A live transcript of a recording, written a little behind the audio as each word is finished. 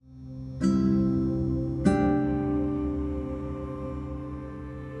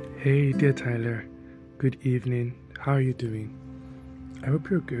Hey, dear Tyler. Good evening. How are you doing? I hope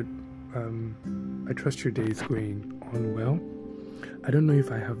you're good. I trust your day is going on well. I don't know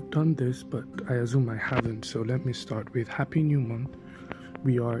if I have done this, but I assume I haven't. So let me start with Happy New Month.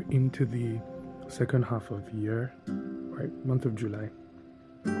 We are into the second half of the year, right? Month of July.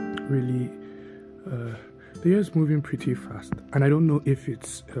 Really, the year is moving pretty fast. And I don't know if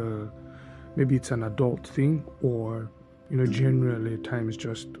it's, maybe it's an adult thing or generally time is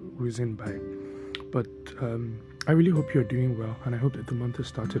just whizzing by. But I really hope you're doing well, and I hope that the month has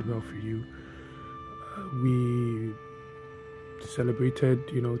started well for you. We celebrated,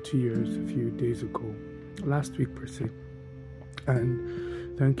 2 years a few days ago, last week per se.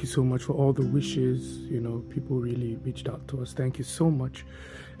 And thank you so much for all the wishes. People really reached out to us. Thank you so much.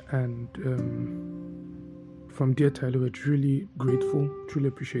 And from dear Tyler, we're truly grateful, truly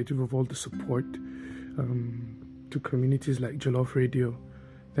appreciative of all the support. To communities like Jollof Radio,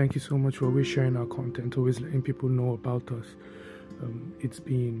 thank you so much for always sharing our content, always letting people know about us. It's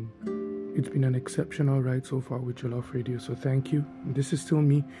been an exceptional ride so far with Jollof Radio, so thank you. And this is still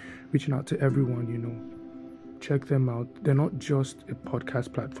me reaching out to everyone. Check them out. They're not just a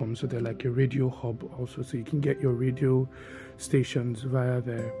podcast platform, so they're like a radio hub also, so you can get your radio stations via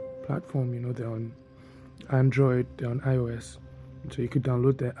their platform. They're on Android, they're on iOS. So you could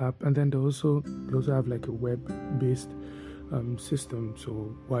download their app, and then they also have like a web-based system. So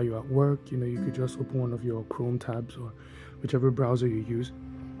while you're at work, you could just open one of your Chrome tabs or whichever browser you use.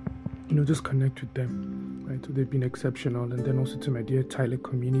 Just connect with them, right? So they've been exceptional, and then also to my dear Tyler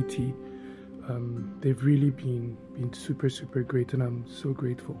community, they've really been super, super great, and I'm so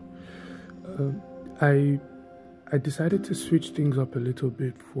grateful. I decided to switch things up a little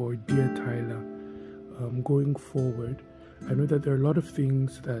bit for dear Tyler going forward. I know that there are a lot of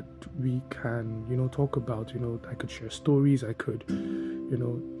things that we can, talk about. I could share stories, I could,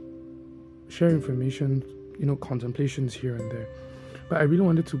 share information, contemplations here and there. But I really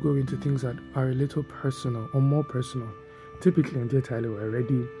wanted to go into things that are a little personal or more personal. Typically, in Dear Tyler, we're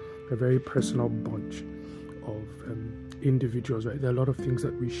already a very personal bunch of individuals, right? There are a lot of things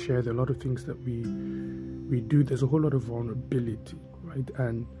that we share, there are a lot of things that we do. There's a whole lot of vulnerability, right?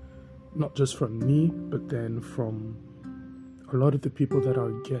 And not just from me, but then from a lot of the people that are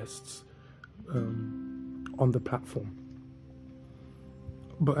guests on the platform.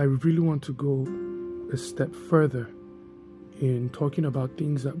 But I really want to go a step further in talking about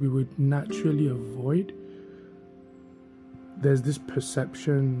things that we would naturally avoid. There's this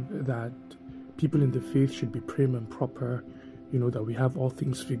perception that people in the faith should be prim and proper, that we have all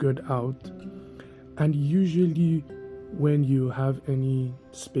things figured out. And usually when you have any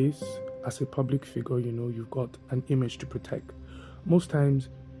space as a public figure, you've got an image to protect. Most times,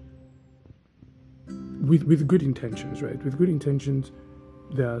 with good intentions, right? With good intentions,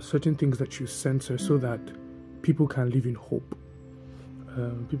 there are certain things that you censor so that people can live in hope.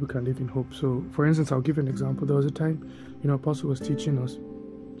 People can live in hope. So, for instance, I'll give an example. There was a time, Apostle was teaching us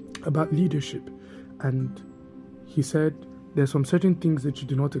about leadership, and he said there's some certain things that you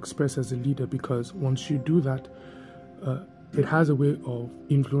do not express as a leader, because once you do that, it has a way of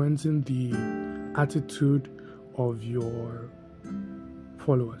influencing the attitude of your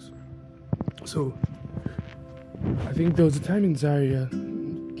followers. So I think there was a time in Zaria,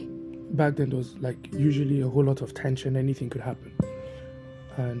 back then there was like usually a whole lot of tension, anything could happen,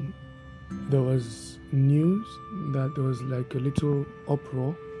 and there was news that there was like a little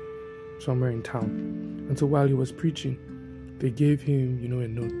uproar somewhere in town. And so while he was preaching, they gave him a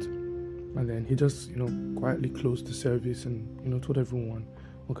note, and then he just quietly closed the service and told everyone,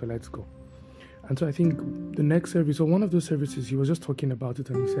 okay, let's go. And so I think the next service, or one of those services, he was just talking about it,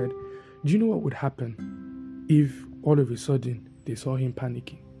 and he said, do you know what would happen if all of a sudden they saw him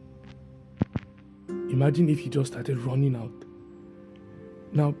panicking? Imagine if he just started running out.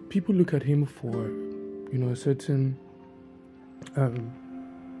 Now, people look at him for, a certain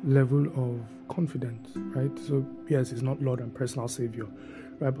level of confidence, right? So, yes, he's not Lord and personal Savior,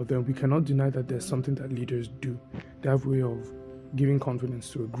 right? But then we cannot deny that there's something that leaders do. They have a way of giving confidence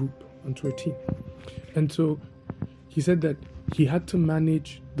to a group and to a team. And so he said that he had to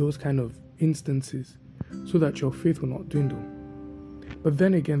manage those kind of instances so that your faith will not dwindle. But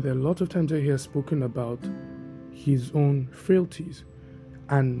then again, there are a lot of times that he has spoken about his own frailties.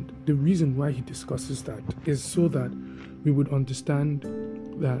 And the reason why he discusses that is so that we would understand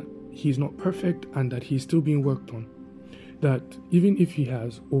that he's not perfect and that he's still being worked on. That even if he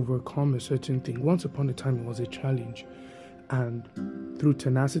has overcome a certain thing, once upon a time it was a challenge. And through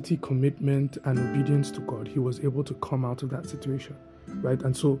tenacity, commitment, and obedience to God, he was able to come out of that situation, right?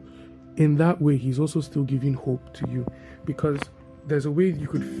 And so in that way, he's also still giving hope to you, because there's a way you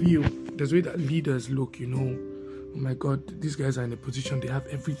could feel, there's a way that leaders look, oh my God, these guys are in a position, they have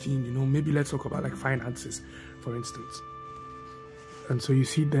everything, maybe let's talk about like finances, for instance. And so you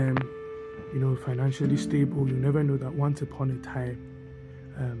see them, financially stable. You never know that once upon a time,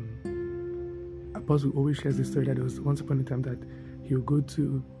 Apostle always shares the story that there was once upon a time that he would go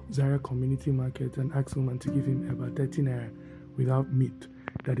to Zaria Community Market and ask someone to give him about 13 naira without meat.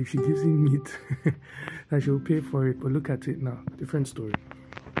 That if she gives him meat, that she'll pay for it. But look at it now, different story.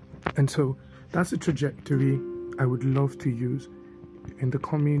 And so that's the trajectory I would love to use in the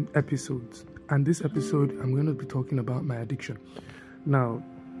coming episodes. And this episode, I'm going to be talking about my addiction. Now,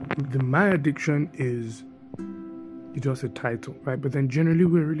 my addiction is just a title, right? But then generally,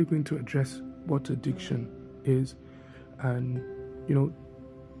 we're really going to address what addiction is and,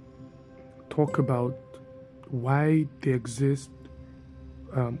 talk about why they exist,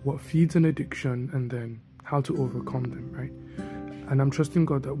 what feeds an addiction, and then how to overcome them, right? And I'm trusting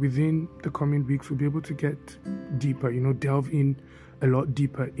God that within the coming weeks, we'll be able to get deeper, delve in a lot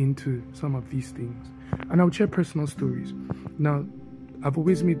deeper into some of these things. And I'll share personal stories. Now, I've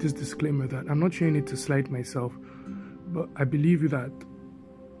always made this disclaimer that I'm not sharing it to slight myself, but I believe that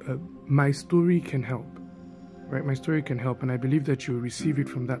my story can help, right? My story can help, and I believe that you'll receive it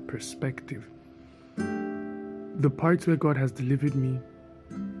from that perspective. The parts where God has delivered me,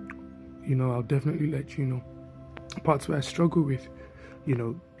 I'll definitely let you know. Parts where I struggle with,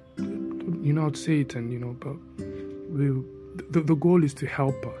 I'd say it, and but the goal is to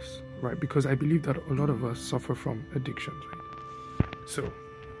help us, right? Because I believe that a lot of us suffer from addictions, right? So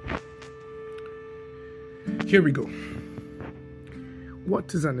here we go.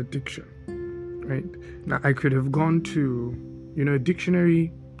 What is an addiction, right? Now I could have gone to, a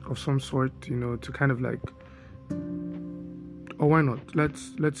dictionary of some sort, to kind of like, or why not?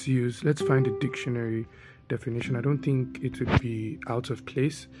 Let's find a dictionary definition. I don't think it would be out of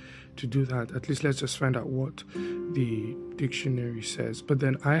place to do that. At least let's just find out what the dictionary says. But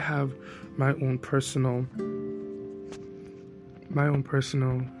then I have my own personal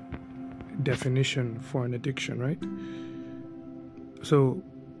definition for an addiction, right? So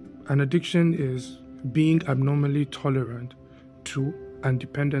an addiction is being abnormally tolerant to and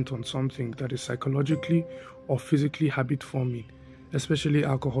dependent on something that is psychologically or physically habit forming, especially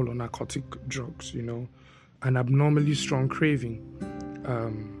alcohol or narcotic drugs, an abnormally strong craving.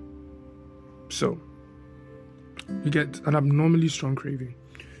 So you get an abnormally strong craving.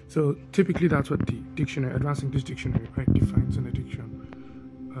 So typically that's what the dictionary, Advanced English Dictionary, right, defines an addiction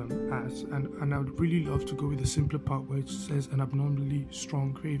as. And I would really love to go with the simpler part where it says an abnormally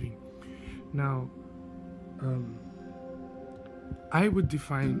strong craving. Now, I would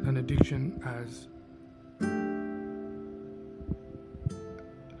define an addiction as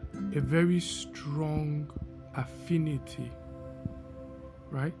a very strong affinity,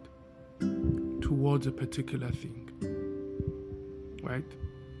 right, towards a particular thing, right?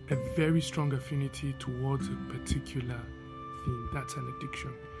 A very strong affinity towards a particular thing. That's an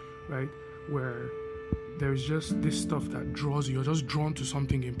addiction, right? Where there's just this stuff that draws you. You're just drawn to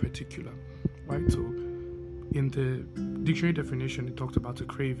something in particular, right? So in the dictionary definition, it talks about a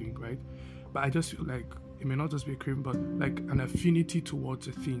craving, right? But I just feel like it may not just be a craving, but like an affinity towards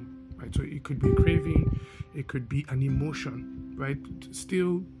a thing, right? So it could be a craving, it could be an emotion, right?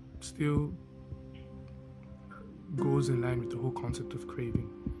 Still goes in line with the whole concept of craving.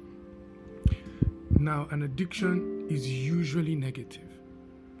 Now, an addiction is usually negative,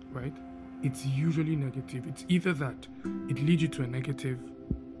 right? It's usually negative. It's either that it leads you to a negative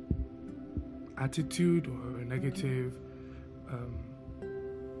attitude or a negative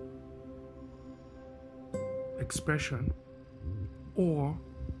expression, or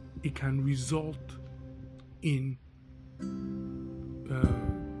it can result in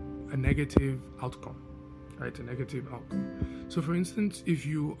a negative outcome, right? A negative outcome. So, for instance, if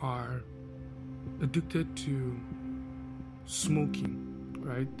you are addicted to smoking,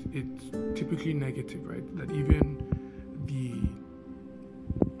 right, it's typically negative, right? That even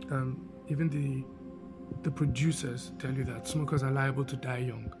the producers tell you that smokers are liable to die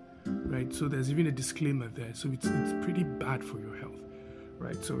young, right? So there's even a disclaimer there. So it's pretty bad for your health,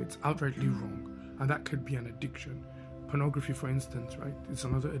 right? So it's outrightly wrong, and that could be an addiction. Pornography, for instance, right? It's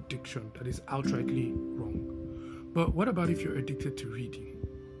another addiction that is outrightly wrong. But what about if you're addicted to reading?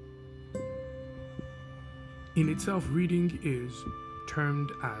 In itself, reading is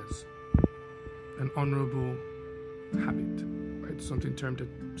termed as an honorable habit, right? Something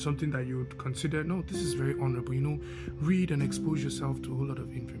that you would consider, no, this is very honorable, read and expose yourself to a whole lot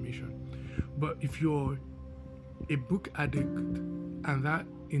of information. But if you're a book addict and that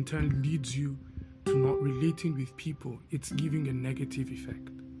in turn leads you to not relating with people, it's giving a negative effect,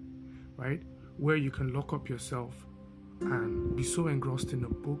 right? Where you can lock up yourself and be so engrossed in a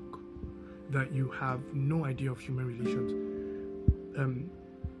book that you have no idea of human relations.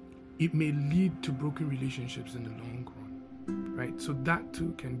 It may lead to broken relationships in the long run, right? So that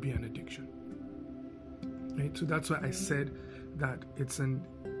too can be an addiction, right? So that's why I said that it's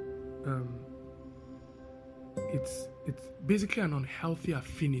basically an unhealthy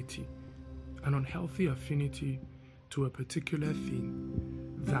affinity to a particular thing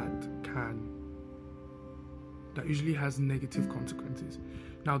that usually has negative consequences.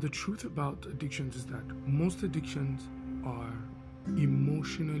 Now, the truth about addictions is that most addictions are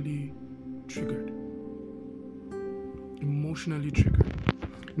emotionally triggered.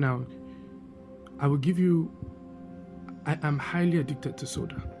 Now, I will give you, I'm highly addicted to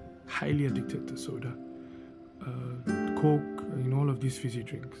soda. Coke, all of these fizzy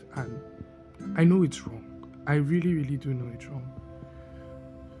drinks. And I know it's wrong. I really, really do know it's wrong.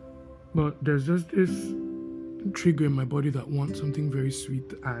 But there's just this trigger in my body that wants something very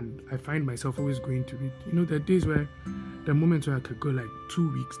sweet, and I find myself always going to it. There are days there are moments where I could go like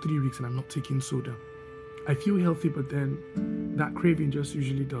 2 weeks, 3 weeks, and I'm not taking soda. I feel healthy, but then that craving just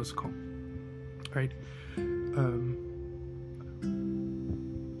usually does come, right?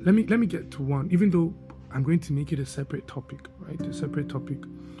 Let me get to one, even though I'm going to make it a separate topic, right?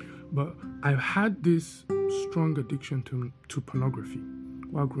 But I've had this strong addiction to pornography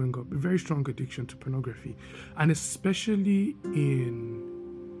while growing up, a very strong addiction to pornography. And especially in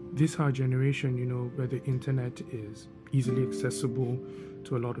this our generation, where the internet is easily accessible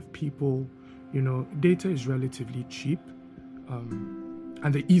to a lot of people, data is relatively cheap,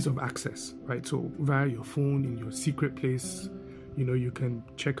 and the ease of access, right? So via your phone, in your secret place, you can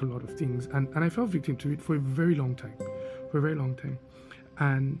check a lot of things. And I fell victim to it for a very long time.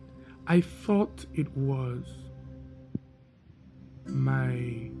 And I thought it was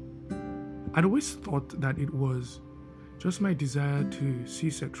I'd always thought that it was just my desire to see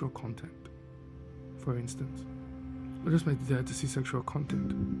sexual content, for instance. Or just my desire to see sexual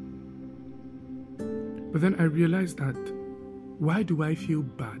content. But then I realized that, why do I feel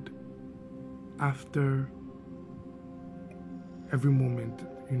bad after every moment,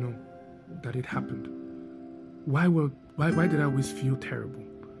 that it happened? Why did I always feel terrible?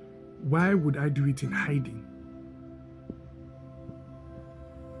 Why would I do it in hiding?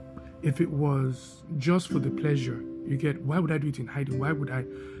 If it was just for the pleasure, why would I do it in hiding? Why would I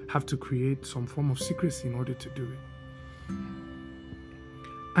have to create some form of secrecy in order to do it?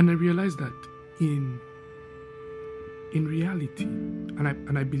 And I realized that in reality,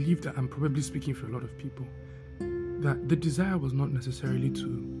 and I believe that I'm probably speaking for a lot of people, that the desire was not necessarily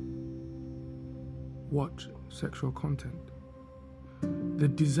to watch sexual content. The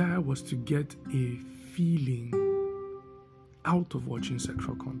desire was to get a feeling out of watching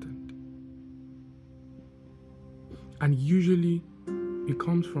sexual content. And usually it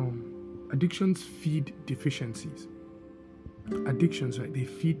comes from addictions feed deficiencies. Addictions, right? They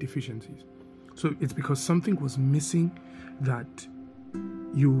feed deficiencies. So it's because something was missing that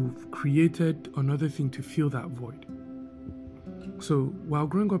you've created another thing to fill that void. So while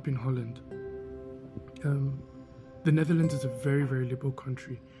growing up in Holland, the Netherlands is a very, very liberal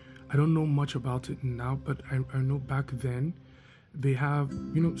country. I don't know much about it now, but I know back then they have,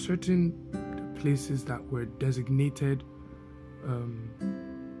 certain places that were designated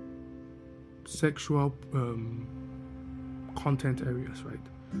sexual content areas, right?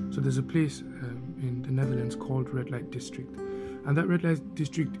 So there's a place in the Netherlands called Red Light District, and that Red Light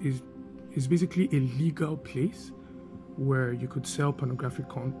District is basically a legal place where you could sell pornographic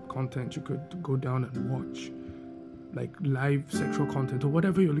content. You could go down and watch like live sexual content or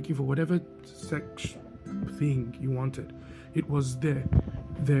whatever you're looking for, whatever sex thing you wanted. It was there.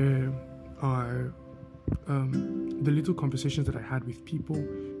 There are the little conversations that I had with people.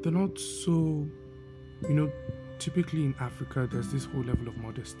 They're not so, typically in Africa, there's this whole level of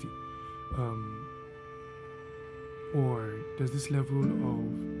modesty. Or there's this level of,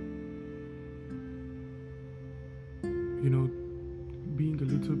 being a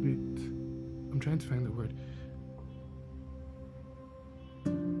little bit, I'm trying to find the word.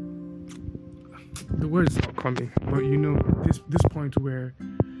 The word is not coming, but this point where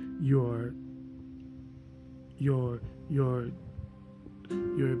you're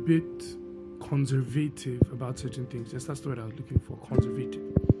a bit conservative about certain things. Yes, that's the word I was looking for, conservative.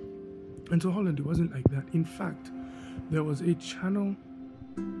 And so Holland, it wasn't like that. In fact, there was a channel.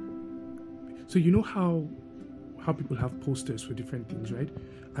 So how people have posters for different things, right?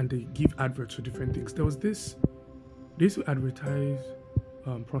 And they give adverts for different things. There was this, they used to advertise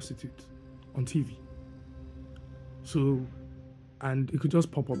prostitutes. on TV. So, and it could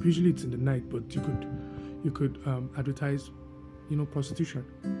just pop up. Usually it's in the night, but you could advertise, prostitution,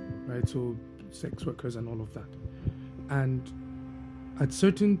 right? So sex workers and all of that. And at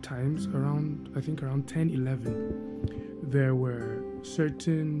certain times, around 10, 11, there were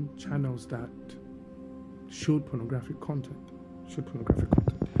certain channels that showed pornographic content.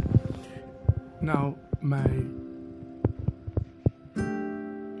 Now,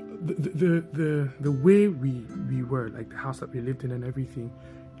 the way we were, like the house that we lived in and everything,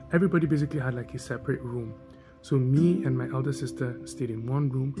 everybody basically had like a separate room. So me and my elder sister stayed in one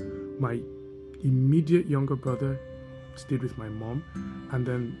room. My immediate younger brother stayed with my mom, and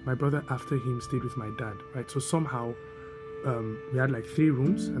then my brother after him stayed with my dad, right? So somehow we had like 3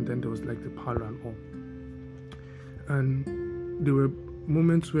 rooms, and then there was like the parlor and all. And there were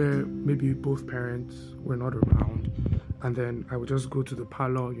moments where maybe both parents were not around, and then I would just go to the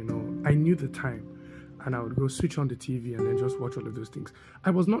parlor, I knew the time, and I would go switch on the TV and then just watch all of those things. I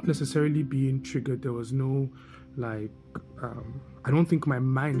was not necessarily being triggered. There was no I don't think my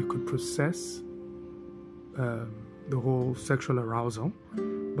mind could process the whole sexual arousal,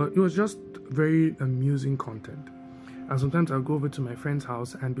 but it was just very amusing content. And sometimes I'll go over to my friend's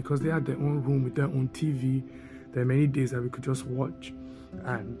house, and because they had their own room with their own TV, there are many days that we could just watch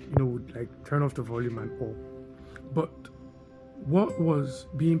and would like turn off the volume and all. But what was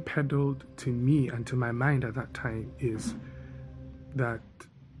being peddled to me and to my mind at that time is that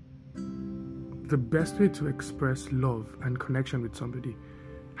the best way to express love and connection with somebody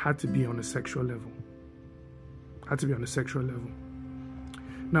had to be on a sexual level.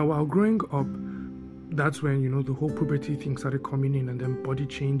 Now, while growing up, that's when, the whole puberty thing started coming in, and then body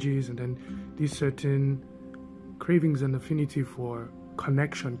changes, and then these certain cravings and affinity for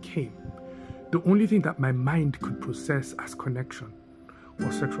connection came. The only thing that my mind could process as connection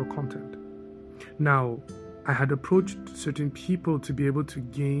was sexual content. Now, I had approached certain people to be able to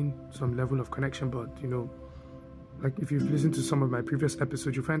gain some level of connection, but, like if you've listened to some of my previous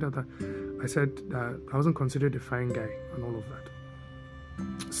episodes, you find out that I said that I wasn't considered a fine guy and all of that.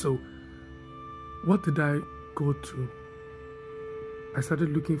 So, what did I go to? I started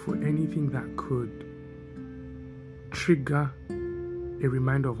looking for anything that could trigger a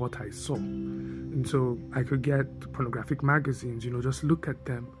reminder of what I saw. And so I could get pornographic magazines, just look at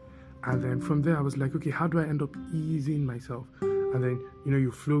them. And then from there I was like, okay, how do I end up easing myself? And then,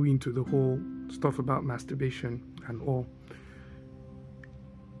 you flow into the whole stuff about masturbation and all.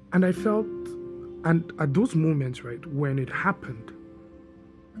 And I felt, and at those moments, right, when it happened,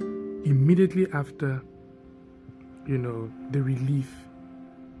 immediately after, the relief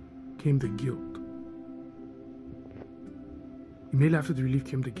came the guilt. Immediately after the relief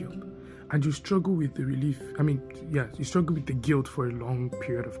came the guilt. And you struggle with the relief. You struggle with the guilt for a long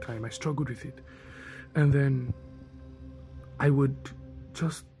period of time. I struggled with it. And then I would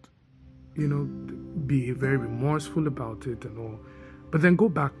just, be very remorseful about it and all. But then go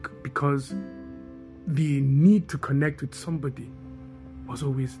back, because the need to connect with somebody was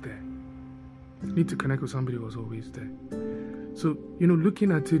always there. So,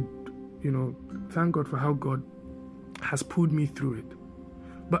 looking at it, thank God for how God has pulled me through it.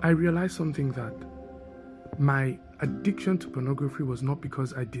 But I realized something, that my addiction to pornography was not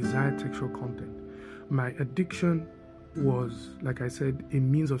because I desired sexual content. My addiction was, like I said, a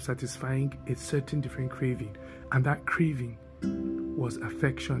means of satisfying a certain different craving. And that craving was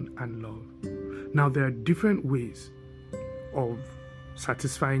affection and love. Now, there are different ways of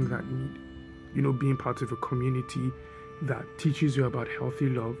satisfying that need. Being part of a community that teaches you about healthy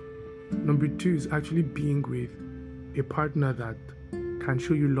love. Number 2 is actually being with a partner that can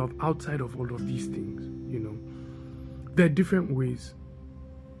show you love outside of all of these things. There are different ways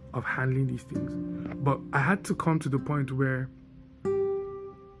of handling these things, but I had to come to the point where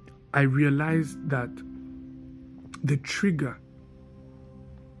I realized that the trigger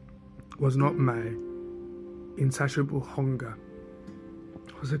was not my insatiable hunger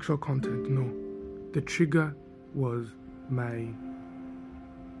for sexual content. No, the trigger was my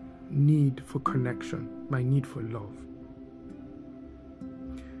need for connection, my need for love.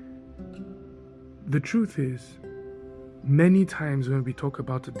 The truth is, many times when we talk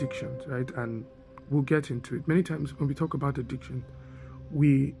about addictions, right, and we'll get into it, many times when we talk about addiction,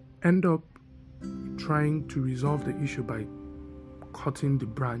 we end up trying to resolve the issue by cutting the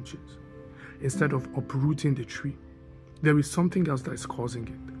branches instead of uprooting the tree. There is something else that's causing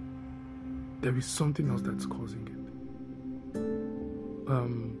it.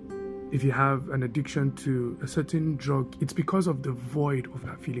 If you have an addiction to a certain drug, it's because of the void of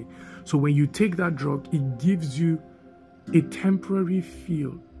that feeling. So when you take that drug, it gives you a temporary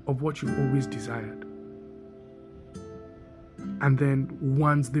feel of what you've always desired. And then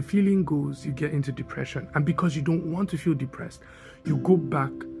once the feeling goes, you get into depression. And because you don't want to feel depressed, you go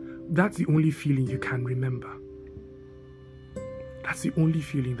back. That's the only feeling you can remember. That's the only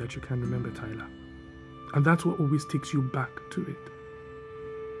feeling that you can remember, Tyler. And that's what always takes you back to it.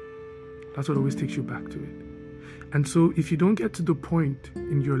 That's what always takes you back to it. And so if you don't get to the point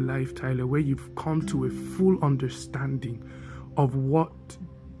in your life, Tyler, where you've come to a full understanding of what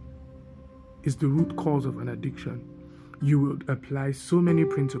is the root cause of an addiction, you would apply so many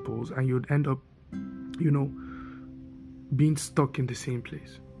principles and you'd end up, being stuck in the same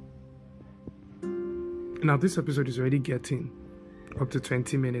place. Now, this episode is already getting up to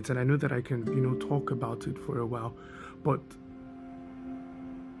 20 minutes, and I know that I can, talk about it for a while, but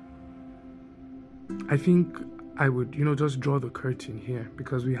I think I would, just draw the curtain here,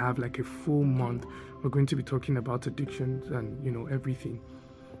 because we have like a full month. We're going to be talking about addictions and, everything.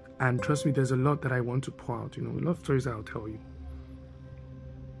 And trust me, there's a lot that I want to pour out, a lot of stories I'll tell you.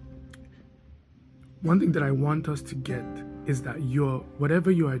 One thing that I want us to get is that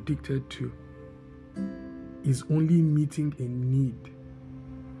whatever you're addicted to is only meeting a need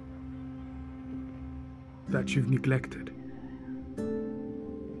that you've neglected.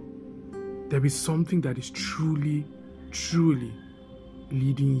 There is something that is truly, truly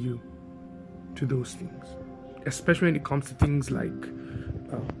leading you to those things, especially when it comes to things like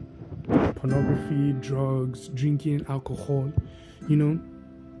pornography, drugs, drinking, alcohol,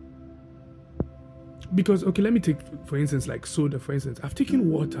 Because, let me take, for instance, like soda, for instance. I've taken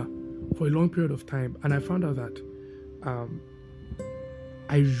water for a long period of time, and I found out that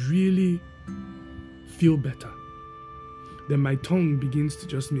I really feel better. Then my tongue begins to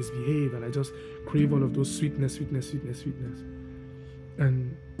just misbehave, and I just crave all of those sweetness.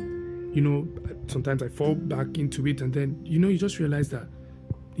 And, sometimes I fall back into it, and then, you just realize that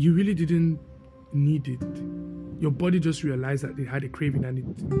you really didn't need it. Your body just realized that it had a craving, and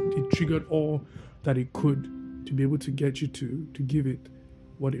it triggered all that it could to be able to get you to give it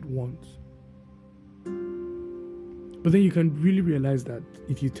what it wants. But then you can really realize that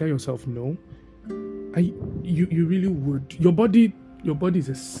if you tell yourself no, you really would. Your body is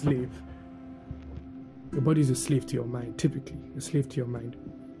a slave. Your body is a slave to your mind, typically, a slave to your mind.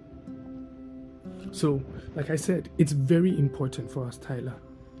 So, like I said, it's very important for us, Tyler,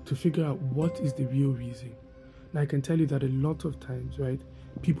 to figure out what is the real reason. Now, I can tell you that a lot of times, right,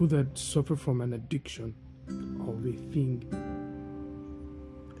 people that suffer from an addiction of a thing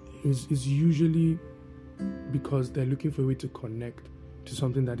is usually because they're looking for a way to connect to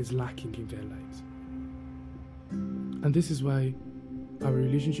something that is lacking in their lives. And this is why our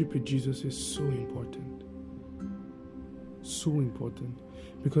relationship with Jesus is so important. So important.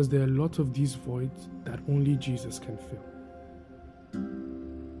 Because there are a lot of these voids that only Jesus can fill.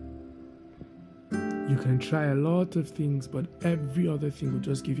 You can try a lot of things, but every other thing will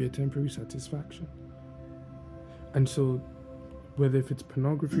just give you a temporary satisfaction. And so, whether if it's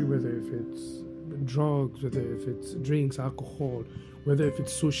pornography, whether if it's drugs, whether if it's drinks, alcohol, whether if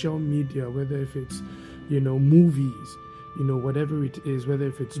it's social media, whether if it's, movies, whatever it is, whether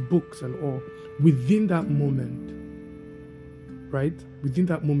if it's books and all, within that moment, right? Within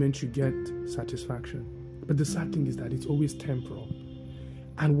that moment, you get satisfaction. But the sad thing is that it's always temporal.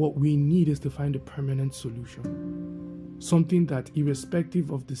 And what we need is to find a permanent solution. Something that, irrespective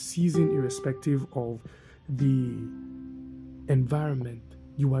of the season, irrespective of the environment,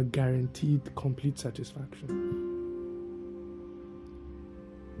 you are guaranteed complete satisfaction.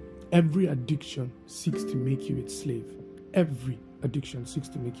 Every addiction seeks to make you its slave. Every addiction seeks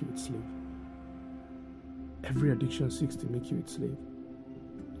to make you its slave. Every addiction seeks to make you its slave.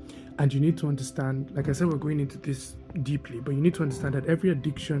 And you need to understand, like I said, we're going into this deeply, but you need to understand that every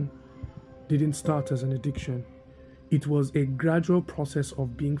addiction didn't start as an addiction. It was a gradual process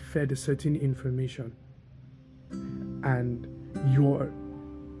of being fed a certain information. And you're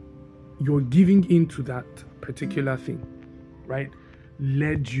giving into that particular thing, right?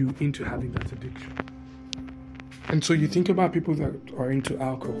 Led you into having that addiction. And so you think about people that are into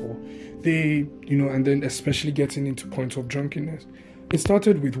alcohol, they, and then especially getting into points of drunkenness. It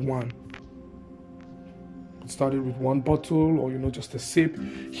started with one. It started with one bottle or, just a sip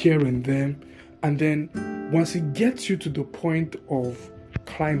here and there. And then once it gets you to the point of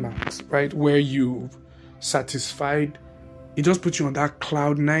climax, right, where you've satisfied, it just puts you on that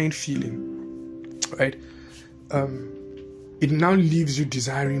cloud nine feeling, right? It now leaves you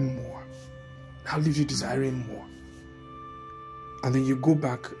desiring more. And then you go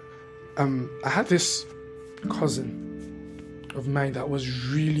back. I had this cousin of mine that was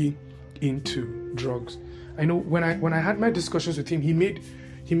really into drugs. I know when I had my discussions with him, he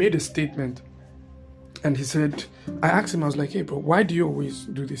he made a statement. And he said, I asked him, I was like, hey, bro, why do you always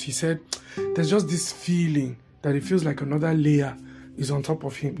do this? He said, there's just this feeling that it feels like another layer is on top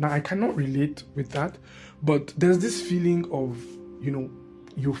of him. Now, I cannot relate with that, but there's this feeling of,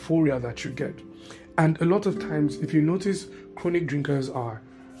 euphoria that you get. And a lot of times, if you notice, chronic drinkers are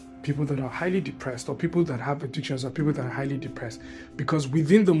people that are highly depressed, or people that have addictions are people that are highly depressed, because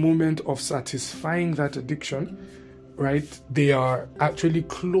within the moment of satisfying that addiction, right, they are actually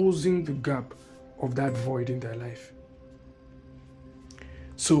closing the gap of that void in their life.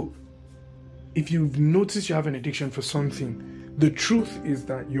 So if you've noticed you have an addiction for something, the truth is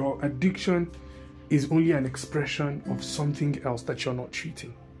that your addiction is only an expression of something else that you're not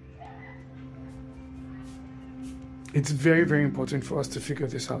treating. It's very, very important for us to figure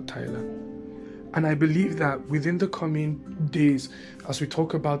this out, Tyler. And I believe that within the coming days, as we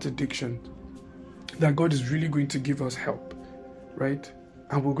talk about addiction, that God is really going to give us help, right?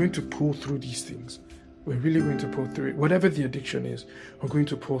 And we're going to pull through these things. We're really going to pull through it. Whatever the addiction is, we're going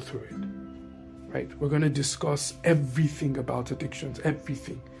to pull through it, right? We're going to discuss everything about addictions,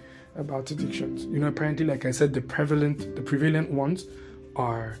 everything about addictions. Apparently, like I said, the prevalent ones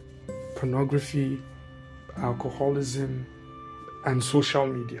are pornography, alcoholism, and social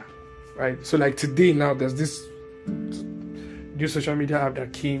media, right? So like today now, there's this new social media app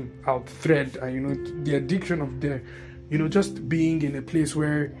that came out, Thread, and the addiction of just being in a place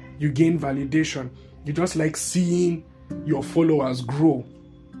where you gain validation. You just like seeing your followers grow.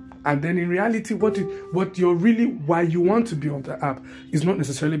 And then in reality, why you want to be on the app is not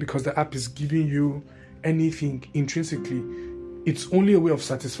necessarily because the app is giving you anything intrinsically. It's only a way of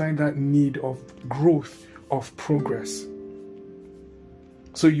satisfying that need of growth, of progress.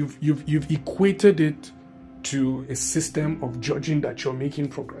 So you've equated it to a system of judging that you're making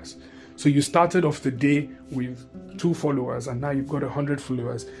progress. So you started off the day with 2 followers and now you've got 100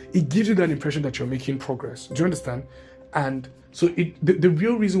 followers. It gives you that impression that you're making progress. Do you understand? And so the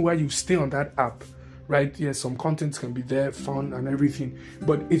real reason why you stay on that app, right? Yes, some content can be there, fun and everything,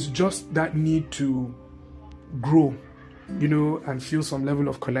 but it's just that need to grow, and feel some level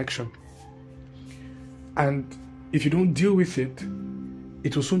of connection. And if you don't deal with it,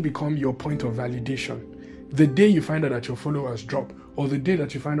 it will soon become your point of validation. The day you find out that your followers drop, or the day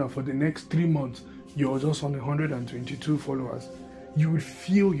that you find out for the next 3 months, you're just on 122 followers, you would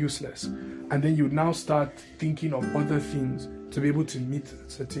feel useless. And then you would now start thinking of other things to be able to meet a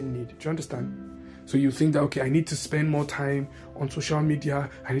certain need. Do you understand? So you think that, okay, I need to spend more time on social media,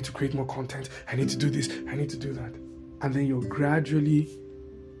 I need to create more content, I need to do this, I need to do that. And then you're gradually,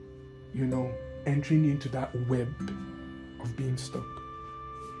 entering into that web of being stuck.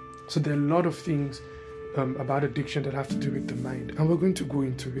 So there are a lot of things about addiction that have to do with the mind, and we're going to go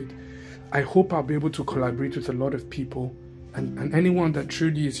into it. I hope I'll be able to collaborate with a lot of people, and anyone that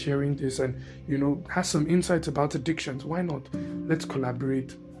truly is hearing this and has some insights about addictions. Why not? Let's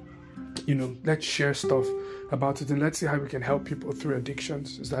collaborate. Let's share stuff about it, and let's see how we can help people through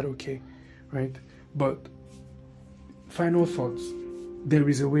addictions. Is that okay? Right? But final thoughts. There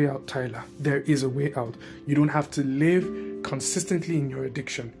is a way out, Tyler. There is a way out. You don't have to live consistently in your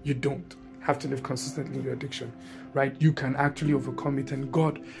addiction. You don't have to live consistently in your addiction, right? You can actually overcome it, and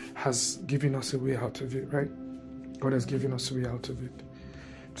God has given us a way out of it, right? God has given us a way out of it.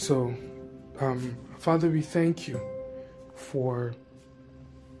 So, Father, we thank you for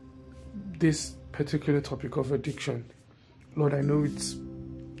this particular topic of addiction. Lord, I know it's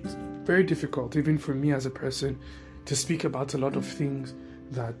very difficult, even for me as a person, to speak about a lot of things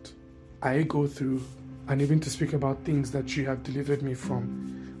that I go through, and even to speak about things that you have delivered me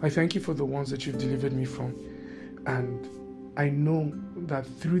from. I thank you for the ones that you've delivered me from. And I know that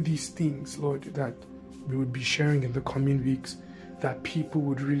through these things, Lord, that we would be sharing in the coming weeks, that people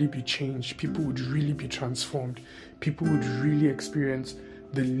would really be changed, people would really be transformed, people would really experience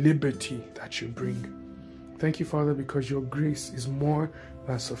the liberty that you bring. Thank you, Father, because your grace is more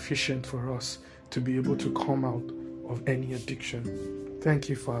than sufficient for us to be able to come out of any addiction. Thank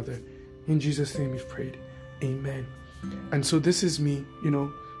you, Father. In Jesus' name we've prayed. Amen. And so this is me,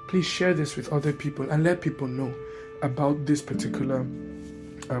 please share this with other people and let people know about this particular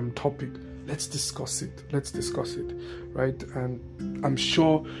topic. Let's discuss it. Right? And I'm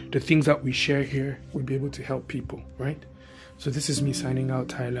sure the things that we share here will be able to help people, right? So this is me signing out,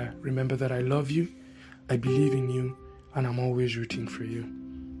 Tyler. Remember that I love you, I believe in you, and I'm always rooting for you.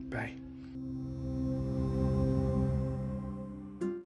 Bye.